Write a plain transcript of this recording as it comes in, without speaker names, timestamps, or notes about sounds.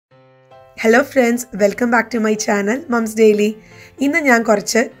Hello friends, welcome back to my channel Mums Daily. ഇന്ന് ഞാൻ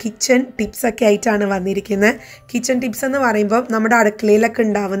കുറച്ച് കിച്ചൺ ടിപ്സ് ഒക്കെ ആയിട്ടാണ് വന്നിരിക്കുന്നത്. കിച്ചൺ ടിപ്സ് എന്ന് പറയുമ്പോൾ നമ്മുടെ അടുക്കളയിലൊക്കെ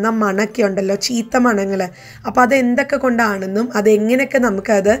ഉണ്ടാവുന്ന മണമൊക്കെ ഉണ്ടല്ലോ, ചീത്ത മണങ്ങൾ. അപ്പോൾ അത് എന്തൊക്കെ കൊണ്ടാണെന്നും അതെങ്ങനെയൊക്കെ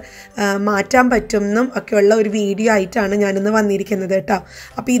നമുക്കത് മാറ്റാൻ പറ്റുമെന്നും ഒക്കെയുള്ള ഒരു വീഡിയോ ആയിട്ടാണ് ഞാനിന്ന് വന്നിരിക്കുന്നത് കേട്ടോ.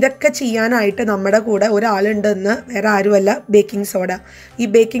 അപ്പോൾ ഇതൊക്കെ ചെയ്യാനായിട്ട് നമ്മുടെ കൂടെ ഒരാളുണ്ടെന്ന് വേറെ ആരുമല്ല, ബേക്കിംഗ് സോഡ. ഈ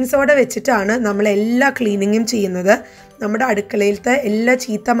ബേക്കിംഗ് സോഡ വെച്ചിട്ടാണ് നമ്മൾ എല്ലാ ക്ലീനിങ്ങും ചെയ്യുന്നത്. നമ്മുടെ അടുക്കളയിലത്തെ എല്ലാ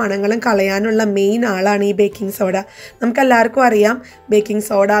ചീത്ത മണങ്ങളും കളയാനുള്ള മെയിൻ ആളാണ് ഈ ബേക്കിംഗ് സോഡ. നമുക്കെല്ലാവർക്കും അറിയാം, ബേക്കിംഗ്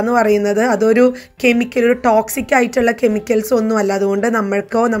സോഡ എന്ന് പറയുന്നത് അതൊരു കെമിക്കൽ, ഒരു ടോക്സിക് ആയിട്ടുള്ള കെമിക്കൽസ് ഒന്നുമല്ല. അതുകൊണ്ട്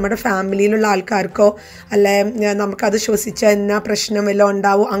നമ്മൾക്കോ നമ്മുടെ ഫാമിലിയിലുള്ള ആൾക്കാർക്കോ അല്ലെ നമുക്കത് ശ്വസിച്ച എന്നാ പ്രശ്നം വല്ലതും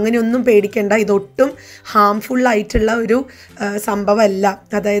ഉണ്ടാവും അങ്ങനെയൊന്നും പേടിക്കേണ്ട. ഇതൊട്ടും ഹാംഫുൾ ആയിട്ടുള്ള ഒരു സംഭവമല്ല.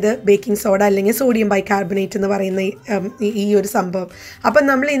 അതായത് ബേക്കിംഗ് സോഡ അല്ലെങ്കിൽ സോഡിയം ബൈകാർബണേറ്റ് എന്ന് പറയുന്ന ഈ ഒരു സംഭവം. അപ്പം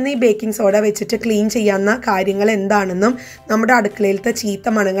നമ്മൾ ഇന്ന് ഈ ബേക്കിംഗ് സോഡ വെച്ചിട്ട് ക്ലീൻ ചെയ്യാവുന്ന കാര്യങ്ങൾ എന്താണെന്നും നമ്മുടെ അടുക്കളയിലത്തെ ചീത്ത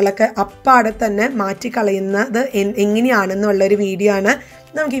മണങ്ങളൊക്കെ അപ്പാടെ തന്നെ മാറ്റിക്കളയുന്നത് എങ്ങനെയാണെന്നുള്ളൊരു വീഡിയോ ആണ്.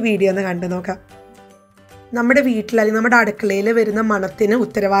 നമുക്ക് ഈ വീഡിയോ ഒന്ന് കണ്ടു നോക്കാം. നമ്മുടെ വീട്ടിൽ അല്ലെങ്കിൽ നമ്മുടെ അടുക്കളയിൽ വരുന്ന മണത്തിന്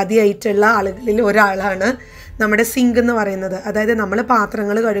ഉത്തരവാദിയായിട്ടുള്ള ആളുകളിൽ ഒരാളാണ് നമ്മുടെ സിങ്ക് എന്ന് പറയുന്നത്. അതായത് നമ്മൾ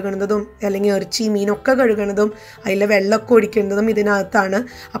പാത്രങ്ങൾ കഴുകുന്നതും അല്ലെങ്കിൽ ഇറച്ചി മീനൊക്കെ കഴുകുന്നതും അതിലെ വെള്ളമൊക്കെ ഒഴിക്കുന്നതും ഇതിനകത്താണ്.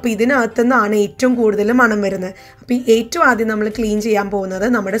 അപ്പോൾ ഇതിനകത്തു നിന്നാണ് ഏറ്റവും കൂടുതൽ മണം വരുന്നത്. അപ്പോൾ ഈ ഏറ്റവും ആദ്യം നമ്മൾ ക്ലീൻ ചെയ്യാൻ പോകുന്നത്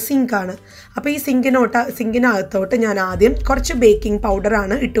നമ്മുടെ സിങ്കാണ്. അപ്പോൾ ഈ സിങ്കിനകത്തോട്ട് ഞാൻ ആദ്യം കുറച്ച് ബേക്കിംഗ്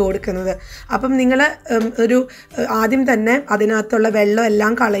പൗഡറാണ് ഇട്ട് കൊടുക്കുന്നത്. അപ്പം നിങ്ങൾ ആദ്യം തന്നെ അതിനകത്തുള്ള വെള്ളം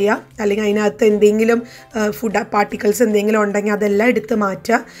എല്ലാം കളയുക, അല്ലെങ്കിൽ അതിനകത്ത് എന്തെങ്കിലും ഫുഡ് പാർട്ടിക്കിൾസ് എന്തെങ്കിലും ഉണ്ടെങ്കിൽ അതെല്ലാം എടുത്ത്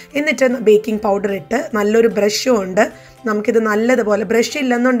മാറ്റുക. എന്നിട്ട് ബേക്കിംഗ് പൗഡർ ഇട്ട് നല്ലൊരു ബ്രഷും ഉണ്ട്, നമുക്കിത് നല്ലതുപോലെ, ബ്രഷ്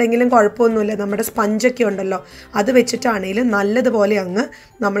ഇല്ലെന്നുണ്ടെങ്കിലും കുഴപ്പമൊന്നുമില്ല, നമ്മുടെ സ്പഞ്ചൊക്കെ ഉണ്ടല്ലോ അത് വെച്ചിട്ടാണെങ്കിലും നല്ലതുപോലെ അങ്ങ്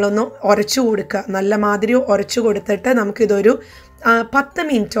നമ്മളൊന്ന് ഉരച്ചു കൊടുക്കുക. നല്ല മാതിരി ഉരച്ചു കൊടുത്തിട്ട് നമുക്കിതൊരു 10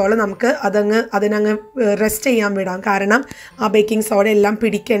 മിനിറ്റോളം നമുക്ക് അതിനങ്ങ് റെസ്റ്റ് ചെയ്യാൻ വിടാം. കാരണം ആ ബേക്കിംഗ് സോഡ എല്ലാം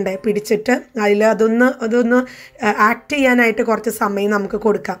പിടിച്ചിട്ട് അതൊന്ന് ആക്ട് ചെയ്യാനായിട്ട് കുറച്ച് സമയം നമുക്ക്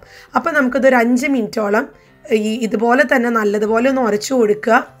കൊടുക്കാം. അപ്പോൾ നമുക്കിതൊരു 5 മിനിറ്റോളം ഇതുപോലെ തന്നെ നല്ലതുപോലെ ഒന്ന് ഉരച്ചു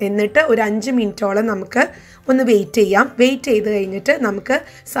കൊടുക്കുക. എന്നിട്ട് ഒരു 5 മിനിറ്റോളം നമുക്ക് ഒന്ന് വെയിറ്റ് ചെയ്യാം. വെയിറ്റ് ചെയ്ത് കഴിഞ്ഞിട്ട് നമുക്ക്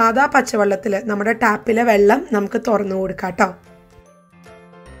സാധാ പച്ചവെള്ളത്തിൽ നമ്മുടെ ടാപ്പിലെ വെള്ളം നമുക്ക് തുറന്നു കൊടുക്കാം കേട്ടോ.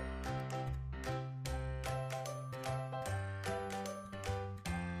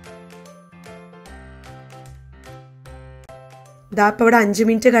 ഇപ്പോൾ ഇവിടെ 5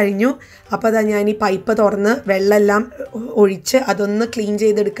 മിനിറ്റ് കഴിഞ്ഞു. അപ്പോൾ അതാ ഞാൻ ഈ പൈപ്പ് തുറന്ന് വെള്ളമെല്ലാം ഒഴിച്ച് അതൊന്ന് ക്ലീൻ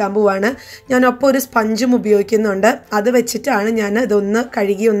ചെയ്തെടുക്കാൻ പോവാണ്. ഞാനപ്പോൾ ഒരു സ്പഞ്ചും ഉപയോഗിക്കുന്നുണ്ട്. അത് വെച്ചിട്ടാണ് ഞാൻ ഇതൊന്ന്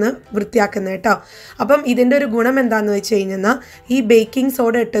കഴുകി ഒന്ന് വൃത്തിയാക്കുന്നത് കേട്ടോ. അപ്പം ഇതിൻ്റെ ഒരു ഗുണം എന്താണെന്ന് വെച്ച് കഴിഞ്ഞാൽ ഈ ബേക്കിംഗ്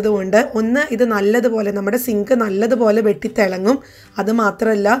സോഡ ഇട്ടതുകൊണ്ട് ഇത് നല്ലതുപോലെ നമ്മുടെ സിങ്ക് നല്ലതുപോലെ വെട്ടിത്തിളങ്ങും.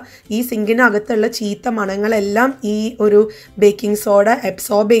 അതുമാത്രമല്ല, ഈ സിങ്കിനകത്തുള്ള ചീത്ത മണങ്ങളെല്ലാം ഈ ഒരു ബേക്കിംഗ് സോഡ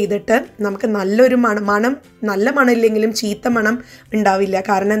അബ്സോർബ് ചെയ്തിട്ട് നമുക്ക് നല്ലൊരു മണം, നല്ല മണമില്ലെങ്കിലും ചീത്ത മണം ഉണ്ടാവില്ല.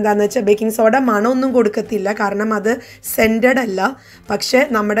 കാരണം എന്താണെന്ന് വെച്ചാൽ ബേക്കിംഗ് സോഡ മണമൊന്നും കൊടുക്കത്തില്ല, കാരണം അത് സെൻറ്റഡ് അല്ല. പക്ഷേ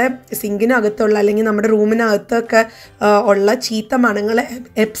നമ്മുടെ സിങ്കിനകത്തുള്ള അല്ലെങ്കിൽ നമ്മുടെ റൂമിനകത്തൊക്കെ ഉള്ള ചീത്ത മണങ്ങളെ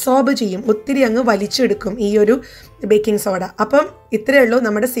അബ്സോർബ് ചെയ്യും, ഒത്തിരി അങ്ങ് വലിച്ചെടുക്കും ഈ ഒരു ബേക്കിംഗ് സോഡ. അപ്പം ഇത്രയേ ഉള്ളൂ,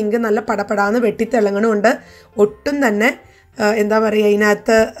 നമ്മുടെ സിങ്ക് നല്ല പടപടാന്ന് വെട്ടിത്തിളങ്ങണമുണ്ട്. ഒട്ടും തന്നെ എന്താ പറയുക,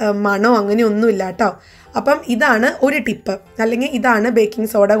 ഇതിനകത്ത് മണോ അങ്ങനെയൊന്നുമില്ല കേട്ടോ. അപ്പം ഇതാണ് ഒരു ടിപ്പ്, അല്ലെങ്കിൽ ഇതാണ്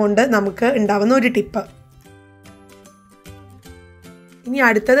ബേക്കിംഗ് സോഡ കൊണ്ട് നമുക്ക് ഉണ്ടാവുന്ന ഒരു ടിപ്പ്. ഇനി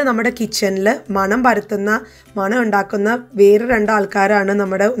അടുത്തത് നമ്മുടെ കിച്ചണിൽ മണം ഉണ്ടാക്കുന്ന വേറെ 2 ആൾക്കാരാണ്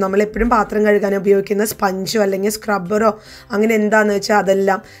നമ്മളെപ്പോഴും പാത്രം കഴുകാൻ ഉപയോഗിക്കുന്ന സ്പഞ്ചോ അല്ലെങ്കിൽ സ്ക്രബ്ബറോ അങ്ങനെ എന്താണെന്ന് വെച്ചാൽ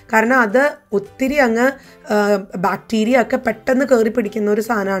അതെല്ലാം. കാരണം അത് ഒത്തിരി അങ്ങ് ബാക്ടീരിയ ഒക്കെ പെട്ടെന്ന് കയറി പിടിക്കുന്ന ഒരു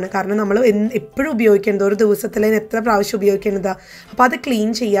സാധനമാണ്. കാരണം നമ്മൾ എപ്പോഴും ഉപയോഗിക്കുന്നത്, ഒരു ദിവസത്തിൽ എത്ര പ്രാവശ്യം ഉപയോഗിക്കുന്നതാണ്. അപ്പോൾ അത് ക്ലീൻ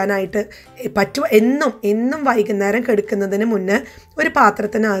ചെയ്യാനായിട്ട് എന്നും വൈകുന്നേരം കെടുക്കുന്നതിന് മുന്നേ ഒരു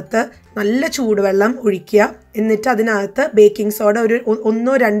പാത്രത്തിനകത്ത് നല്ല ചൂടുവെള്ളം ഒഴിക്കുക. എന്നിട്ട് അതിനകത്ത് ബേക്കിംഗ് സോഡ ഒരു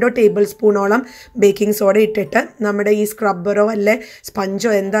 1-2 ടേബിൾ സ്പൂണോളം ബേക്കിംഗ് സോഡ ഇട്ടിട്ട് നമ്മുടെ ഈ സ്ക്രബ്ബറോ അല്ലെ സ്പഞ്ചോ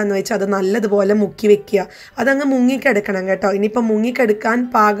എന്താണെന്ന് വെച്ചാൽ അത് നല്ലതുപോലെ മുക്കി വെക്കുക. അതങ്ങ് മുങ്ങിക്കെടുക്കണം കേട്ടോ. ഇനിയിപ്പോൾ മുങ്ങിക്കെടുക്കാൻ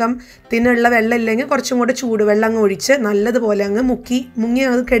പാകത്തിനുള്ള വെള്ളം ഇല്ലെങ്കിൽ കുറച്ചും കൂടെ ചൂടുവെള്ളം അങ്ങ് ഒഴിച്ച് നല്ലതുപോലെ അങ്ങ് മുങ്ങി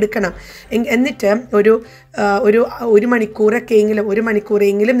അത് കെടുക്കണം. എന്നിട്ട് ഒരു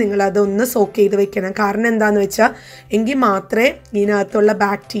മണിക്കൂറെങ്കിലും നിങ്ങളതൊന്ന് സോക്ക് ചെയ്ത് വെക്കണം. കാരണം എന്താണെന്ന് വെച്ചാൽ എങ്കിൽ മാത്രമേ ഇതിനകത്തുള്ള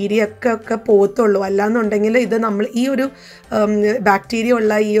ബാക്ടീരിയ ഒക്കെ പോകത്തുള്ളൂ. അല്ലാന്നുണ്ടെങ്കിൽ ഇത് നമ്മൾ ഈ ഒരു ബാക്ടീരിയ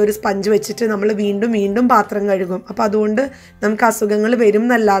ഉള്ള ഈ ഒരു സ്പഞ്ച് വെച്ചിട്ട് നമ്മൾ വീണ്ടും പാത്രം കഴുകും. അപ്പോൾ അതുകൊണ്ട് നമുക്ക് അസുഖങ്ങൾ വരും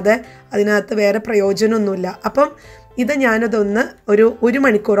എന്നല്ലാതെ അതിനകത്ത് വേറെ പ്രയോജനമൊന്നുമില്ല. അപ്പം ഇത് ഞാനതൊന്ന് ഒരു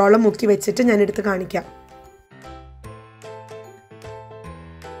മണിക്കൂറോളം മുക്കി വെച്ചിട്ട് ഞാനെടുത്ത് കാണിക്കാം.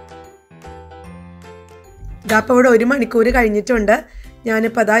 അപ്പോൾ ഇവിടെ 1 മണിക്കൂർ കഴിഞ്ഞിട്ടുണ്ട്.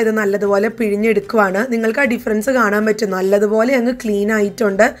 ഞാനിപ്പോൾ അതാ ഇത് നല്ലതുപോലെ പിഴിഞ്ഞെടുക്കുവാണ്. നിങ്ങൾക്ക് ആ ഡിഫറൻസ് കാണാൻ പറ്റും. നല്ലതുപോലെ അങ്ങ് ക്ലീൻ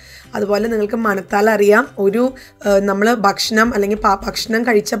ആയിട്ടുണ്ട്. അതുപോലെ നിങ്ങൾക്ക് മണത്താൽ അറിയാം ഒരു നമ്മൾ ഭക്ഷണം അല്ലെങ്കിൽ ഭക്ഷണം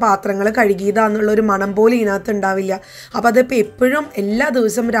കഴിച്ച പാത്രങ്ങൾ കഴുകിയതാന്നുള്ളൊരു മണം പോലും ഇതിനകത്ത് ഉണ്ടാവില്ല. അപ്പോൾ അതിപ്പോൾ എപ്പോഴും എല്ലാ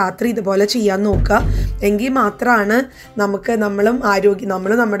ദിവസവും രാത്രി ഇതുപോലെ ചെയ്യാൻ നോക്കുക. എങ്കിൽ മാത്രമാണ്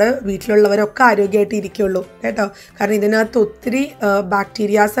നമ്മളും നമ്മുടെ വീട്ടിലുള്ളവരൊക്കെ ആരോഗ്യമായിട്ട് ഇരിക്കുള്ളൂ കേട്ടോ. കാരണം ഇതിനകത്ത് ഒത്തിരി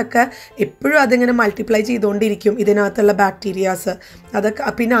ബാക്ടീരിയാസൊക്കെ എപ്പോഴും അതിങ്ങനെ മൾട്ടിപ്ലൈ ചെയ്തുകൊണ്ടിരിക്കും ഇതിനകത്തുള്ള ബാക്ടീരിയാസ്.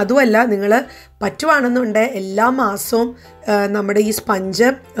 അതൊക്കെ പിന്നെ അതുമല്ല, നിങ്ങൾ പറ്റുവാണെന്നുണ്ടെങ്കിൽ എല്ലാ മാസവും നമ്മുടെ ഈ സ്പഞ്ച്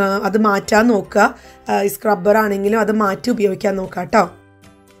അത് മാറ്റാൻ നോക്കുക. ഈ സ്ക്രബ്ബർ ആണെങ്കിലും അത് മാറ്റി ഉപയോഗിക്കാൻ നോക്കുക കേട്ടോ.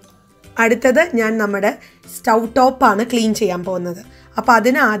 അടുത്തത് ഞാൻ നമ്മുടെ സ്റ്റൗ ടോപ്പാണ് ക്ലീൻ ചെയ്യാൻ പോകുന്നത്. അപ്പോൾ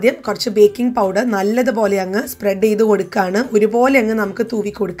അതിനാദ്യം കുറച്ച് ബേക്കിംഗ് പൗഡർ നല്ലതുപോലെ അങ്ങ് സ്പ്രെഡ് ചെയ്ത് കൊടുക്കുകയാണ്. ഒരുപോലെ അങ്ങ് നമുക്ക്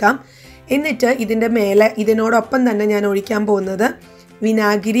തൂവി കൊടുക്കാം. എന്നിട്ട് ഇതിൻ്റെ മേലെ ഇതിനോടൊപ്പം തന്നെ ഞാൻ ഒഴിക്കാൻ പോകുന്നത്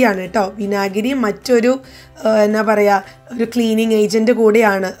വിനാഗിരിയാണ് കേട്ടോ. വിനാഗിരി മറ്റൊരു എന്നാ പറയുക, ഒരു ക്ലീനിങ് ഏജൻറ്റ്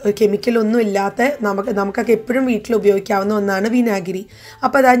കൂടെയാണ്. കെമിക്കലൊന്നും ഇല്ലാത്ത നമുക്കൊക്കെ എപ്പോഴും വീട്ടിൽ ഉപയോഗിക്കാവുന്ന ഒന്നാണ് വിനാഗിരി.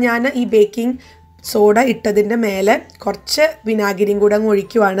 അപ്പോൾ അതാ ഞാൻ ഈ ബേക്കിംഗ് സോഡ ഇട്ടതിൻ്റെ മേലെ കുറച്ച് വിനാഗിരിയും കൂടെ അങ്ങ്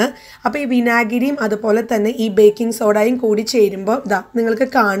ഒഴിക്കുവാണ്. അപ്പോൾ ഈ വിനാഗിരിയും അതുപോലെ തന്നെ ഈ ബേക്കിംഗ് സോഡയും കൂടി ചേരുമ്പോൾ നിങ്ങൾക്ക്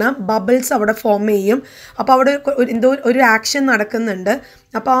കാണാം ബബിൾസ് അവിടെ ഫോം ചെയ്യും. അപ്പോൾ അവിടെ എന്തോ ഒരു ആക്ഷൻ നടക്കുന്നുണ്ട്.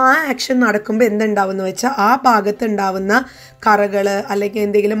 അപ്പോൾ ആ ആക്ഷൻ നടക്കുമ്പോൾ എന്തുണ്ടാവും എന്ന് വെച്ചാൽ ആ ഭാഗത്തുണ്ടാവുന്ന കറകൾ അല്ലെങ്കിൽ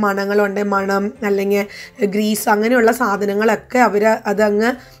എന്തെങ്കിലും മണങ്ങളുണ്ടെങ്കിൽ മണം അല്ലെങ്കിൽ ഗ്രീസ് അങ്ങനെയുള്ള സാധനങ്ങളൊക്കെ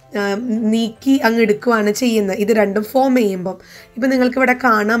അതങ്ങ് നീക്കി അങ്ങ് എടുക്കുകയാണ് ചെയ്യുന്നത്. ഇത് രണ്ടും ഫോം ചെയ്യുമ്പം ഇപ്പം നിങ്ങൾക്കിവിടെ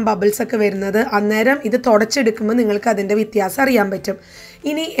കാണാം ബബിൾസൊക്കെ വരുന്നത്. അന്നേരം ഇത് തുടച്ചെടുക്കുമ്പോൾ നിങ്ങൾക്ക് അതിൻ്റെ വ്യത്യാസം അറിയാൻ പറ്റും.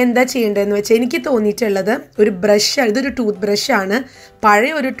 ഇനി എന്താ ചെയ്യേണ്ടതെന്ന് വെച്ചാൽ എനിക്ക് തോന്നിയിട്ടുള്ളത് ഒരു ബ്രഷ്, ഇതൊരു ടൂത്ത് ബ്രഷാണ്.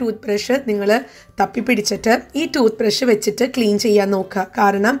 പഴയ ഒരു ടൂത്ത് ബ്രഷ് നിങ്ങൾ തപ്പിപ്പിടിച്ചിട്ട് ഈ ടൂത്ത് ബ്രഷ് വെച്ചിട്ട് ക്ലീൻ ചെയ്യാൻ നോക്കുക.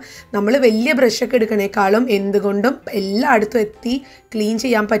 കാരണം നമ്മൾ വലിയ ബ്രഷൊക്കെ എടുക്കണേക്കാളും എന്തുകൊണ്ടും എല്ലായിടത്തും എത്തി ക്ലീൻ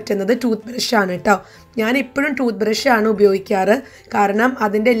ചെയ്യാൻ പറ്റുന്നത് ടൂത്ത് ബ്രഷാണ് കേട്ടോ. ഞാൻ എപ്പോഴും ടൂത്ത് ബ്രഷാണ് ഉപയോഗിക്കാറ്. കാരണം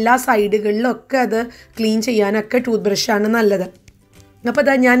അതിൻ്റെ എല്ലാ സൈഡുകളിലൊക്കെ അത് ക്ലീൻ ചെയ്യാനൊക്കെ ടൂത്ത് ബ്രഷാണ് നല്ലത്. അപ്പോൾ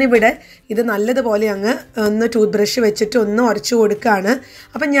അതാ ഞാനിവിടെ ഇത് നല്ലതുപോലെ അങ്ങ് ഒന്ന് ടൂത്ത് ബ്രഷ് വെച്ചിട്ട് ഒന്ന് ഉരച്ചു കൊടുക്കുകയാണ്.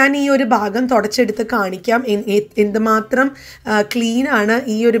 അപ്പം ഞാൻ ഈ ഒരു ഭാഗം തുടച്ചെടുത്ത് കാണിക്കാം എന്തുമാത്രം ക്ലീനാണ്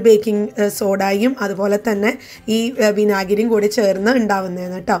ഈ ഒരു ബേക്കിംഗ് സോഡയും അതുപോലെ തന്നെ ഈ വിനാഗിരിയും കൂടി ചേർന്ന്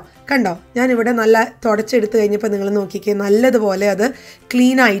ഉണ്ടാവുന്നതെന്ന് കേട്ടോ. കണ്ടോ, ഞാനിവിടെ നല്ല തുടച്ചെടുത്ത് കഴിഞ്ഞപ്പോൾ നിങ്ങൾ നോക്കിക്കേ, നല്ലതുപോലെ അത്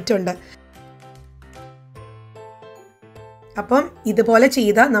ക്ലീൻ ആയിട്ടുണ്ട്. അപ്പം ഇതുപോലെ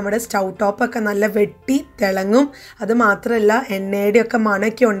ചെയ്താൽ നമ്മുടെ സ്റ്റൗ ടോപ്പൊക്കെ നല്ല വെട്ടി തിളങ്ങും. അത് മാത്രമല്ല എണ്ണയുടെയൊക്കെ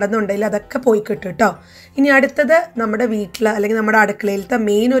മണമൊക്കെ ഉണ്ടെന്നുണ്ടെങ്കിൽ അതൊക്കെ പോയി കിട്ടും കേട്ടോ. ഇനി അടുത്തത് നമ്മുടെ വീട്ടിൽ അല്ലെങ്കിൽ നമ്മുടെ അടുക്കളയിലത്തെ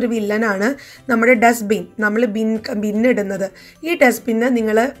മെയിൻ ഒരു വില്ലനാണ് നമ്മുടെ ഡസ്റ്റ്ബിൻ. നമ്മൾ ബിന്നിടുന്നത്. ഈ ഡസ്റ്റ്ബിന്ന്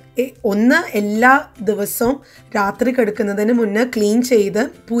നിങ്ങൾ എല്ലാ ദിവസവും രാത്രി കിടക്കുന്നതിന് മുന്നേ ക്ലീൻ ചെയ്ത്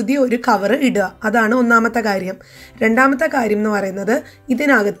പുതിയ ഒരു കവർ ഇടുക. അതാണ് ഒന്നാമത്തെ കാര്യം. രണ്ടാമത്തെ കാര്യം എന്ന് പറയുന്നത്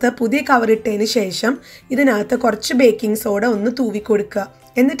ഇതിനകത്ത് പുതിയ കവർ ഇട്ടതിന് ശേഷം ഇതിനകത്ത് കുറച്ച് ബേക്കിംഗ് സോഡ ഒന്ന് തൂവി കൊടുക്കുക.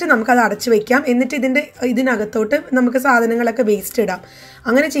 എന്നിട്ട് നമുക്കത് അടച്ചു വയ്ക്കാം. എന്നിട്ട് ഇതിനകത്തോട്ട് നമുക്ക് സാധനങ്ങളൊക്കെ വേസ്റ്റ് ഇടാം.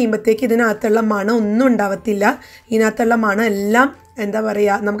 അങ്ങനെ ചെയ്യുമ്പോഴത്തേക്ക് ഇതിനകത്തുള്ള മണം ഒന്നും ഉണ്ടാവത്തില്ല. ഇതിനകത്തുള്ള മണം എല്ലാം എന്താ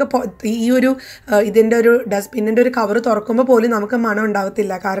പറയുക, നമുക്ക് ഈ ഒരു ഇതിൻ്റെ ഒരു ഡസ്റ്റ്ബിന്നിൻ്റെ ഒരു കവർ തുറക്കുമ്പോൾ പോലും നമുക്ക് മണം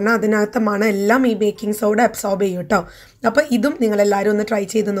ഉണ്ടാവത്തില്ല. കാരണം അതിനകത്തെ മണം എല്ലാം ഈ ബേക്കിംഗ് സോഡ അബ്സോർബ് ചെയ്യും കേട്ടോ. അപ്പോൾ ഇതും നിങ്ങളെല്ലാവരും ഒന്ന് ട്രൈ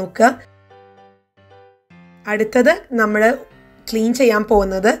ചെയ്ത് നോക്കുക. അടുത്തത് നമ്മൾ ക്ലീൻ ചെയ്യാൻ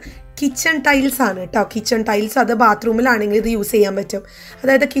പോകുന്നത് കിച്ചൺ ടൈൽസ് ആണ് കേട്ടോ. കിച്ചൺ ടൈൽസ് അത് ബാത്റൂമിലാണെങ്കിൽ ഇത് യൂസ് ചെയ്യാൻ പറ്റും.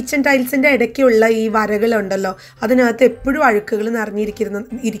 അതായത് കിച്ചൺ ടൈൽസിൻ്റെ ഇടയ്ക്കുള്ള ഈ വരകളുണ്ടല്ലോ, അതിനകത്ത് എപ്പോഴും അഴുക്കുകൾ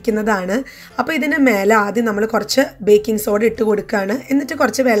നിറഞ്ഞിരിക്കുന്നതാണ്. അപ്പോൾ ഇതിന് മേലെ ആദ്യം നമ്മൾ കുറച്ച് ബേക്കിംഗ് സോഡ ഇട്ട് കൊടുക്കുകയാണ്. എന്നിട്ട്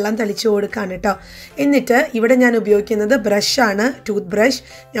കുറച്ച് വെള്ളം തളിച്ച് കൊടുക്കുകയാണ് കേട്ടോ. എന്നിട്ട് ഇവിടെ ഞാൻ ഉപയോഗിക്കുന്നത് ബ്രഷാണ്, ടൂത്ത് ബ്രഷ്.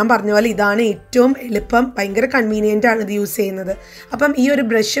 ഞാൻ പറഞ്ഞ പോലെ ഇതാണ് ഏറ്റവും എളുപ്പം, ഭയങ്കര കൺവീനിയൻ്റ് ആണ് ഇത് യൂസ് ചെയ്യുന്നത്. അപ്പം ഈ ഒരു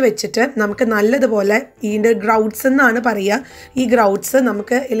ബ്രഷ് വെച്ചിട്ട് നമുക്ക് നല്ലതുപോലെ ഇതിൻ്റെ ഗ്രൗട്ട്സ് എന്നാണ് പറയുക. ഈ ഗ്രൗട്ട്സ്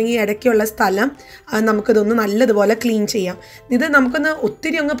നമുക്ക് അല്ലെങ്കിൽ ഇടയ്ക്കുള്ള സ്ഥലം നമുക്കിതൊന്ന് നല്ലതുപോലെ ക്ലീൻ ചെയ്യാം. ഇത് നമുക്കൊന്ന്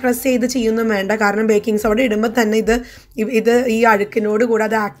ഒത്തിരി അങ്ങ് പ്രസ് ചെയ്ത് ചെയ്യൊന്നും വേണ്ട. കാരണം ബേക്കിംഗ് സോഡ ഇടുമ്പോൾ തന്നെ ഇത് ഈ അഴുക്കിനോട് കൂടെ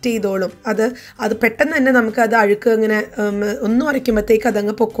അത് ആക്ട് ചെയ്തോളും. അത് പെട്ടെന്ന് തന്നെ നമുക്കത് അഴുക്ക് ഇങ്ങനെ ഒന്ന് ഉരയ്ക്കുമ്പോഴത്തേക്ക്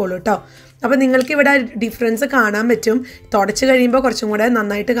അതങ്ങ് പൊക്കോളൂ കേട്ടോ. അപ്പോൾ നിങ്ങൾക്ക് ഇവിടെ ഡിഫറൻസ് കാണാൻ പറ്റും. തുടച്ച് കഴിയുമ്പോൾ കുറച്ചും കൂടെ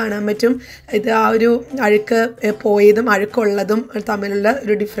നന്നായിട്ട് കാണാൻ പറ്റും. ഇത് ആ ഒരു അഴുക്ക് പോയതും അഴുക്കുള്ളതും തമ്മിലുള്ള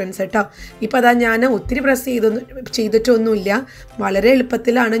ഒരു ഡിഫറൻസ് കേട്ടോ. ഇപ്പോൾ അതാ ഞാൻ ഒത്തിരി പ്രസ് ചെയ്തിട്ടൊന്നുമില്ല. വളരെ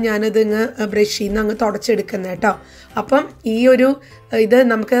എളുപ്പത്തിലാണ് ഞാനിത് ബ്രഷിൽ നിന്ന് അങ്ങ് തുടച്ചെടുക്കുന്നത് കേട്ടോ. അപ്പം ഈ ഒരു ഇത്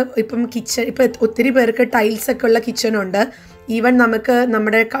നമുക്ക് ഇപ്പം ഒത്തിരി പേർക്ക് ടൈൽസൊക്കെ ഉള്ള കിച്ചണുണ്ട്. ഈവൻ നമുക്ക്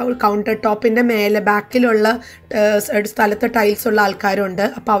നമ്മുടെ കൗണ്ടർ ടോപ്പിൻ്റെ മേലെ ബാക്കിലുള്ള സ്ഥലത്ത് ടൈൽസ് ഉള്ള ആൾക്കാരുണ്ട്.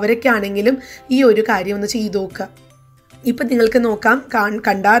 അപ്പോൾ അവരൊക്കെ ആണെങ്കിലും ഈ ഒരു കാര്യം ഒന്ന് ചെയ്ത് നോക്കുക. ഇപ്പം നിങ്ങൾക്ക് നോക്കാം,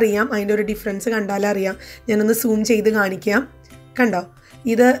 കണ്ടാൽ അറിയാം, അതിൻ്റെ ഒരു ഡിഫറൻസ് കണ്ടാലറിയാം. ഞാനൊന്ന് സൂം ചെയ്ത് കാണിക്കാം. കണ്ടോ,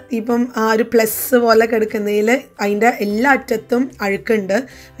 ഇത് ഇപ്പം ആ ഒരു പ്ലസ് പോലെ കിടക്കുന്നതിൽ അതിൻ്റെ എല്ലാ അറ്റത്തും അഴുക്കുണ്ട്.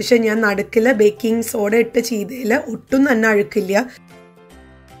 പക്ഷെ ഞാൻ നടുക്കിൽ ബേക്കിംഗ് സോഡ ഇട്ട് ചെയ്തതിൽ ഒട്ടും തന്നെ അഴുക്കില്ല.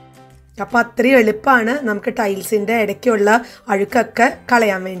 അപ്പോൾ അത്രയും എളുപ്പമാണ് നമുക്ക് ടൈൽസിൻ്റെ ഇടയ്ക്കുള്ള അഴുക്കൊക്കെ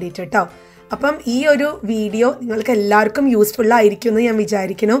കളയാൻ വേണ്ടിയിട്ട് കേട്ടോ. അപ്പം ഈ ഒരു വീഡിയോ നിങ്ങൾക്ക് എല്ലാവർക്കും യൂസ്ഫുൾ ആയിരിക്കും എന്ന് ഞാൻ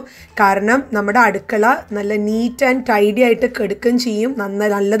വിചാരിക്കുന്നു. കാരണം നമ്മുടെ അടുക്കള നല്ല നീറ്റ് ആൻഡ് ടൈഡി ആയിട്ട് കെടുക്കുകയും ചെയ്യും,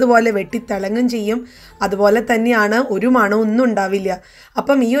 നല്ലതുപോലെ വെട്ടിത്തിളങ്ങും ചെയ്യും. അതുപോലെ തന്നെയാണ് ഒരു മണമൊന്നും ഉണ്ടാവില്ല.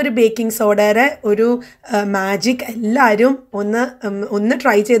 അപ്പം ഈ ഒരു ബേക്കിംഗ് സോഡയുടെ ഒരു മാജിക് എല്ലാവരും ഒന്ന്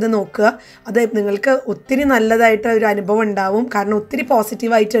ട്രൈ ചെയ്ത് നോക്കുക. അത് നിങ്ങൾക്ക് ഒത്തിരി നല്ലതായിട്ട് ഒരു അനുഭവം ഉണ്ടാവും. കാരണം ഒത്തിരി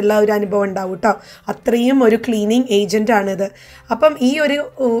പോസിറ്റീവായിട്ടുള്ള ഒരു അനുഭവം ഉണ്ടാവും കേട്ടോ. അത്രയും ഒരു ക്ലീനിങ് ഏജൻറ്റാണിത്. അപ്പം ഈ ഒരു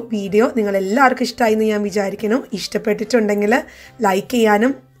വീഡിയോ നിങ്ങളെല്ലാവർക്കും ഇഷ്ടമായി എന്ന് ഞാൻ വിചാരിക്കുന്നു. ഇഷ്ടപ്പെട്ടിട്ടുണ്ടെങ്കിൽ ലൈക്ക്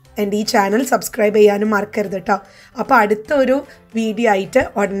ചെയ്യാനും എൻ്റെ ഈ ചാനൽ സബ്സ്ക്രൈബ് ചെയ്യാനും മറക്കരുത് കേട്ടോ. അപ്പോൾ അടുത്തൊരു വീഡിയോ ആയിട്ട്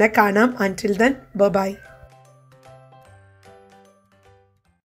ഉടനെ കാണാം. അൻറ്റിൽ ദെൻ ബൈ.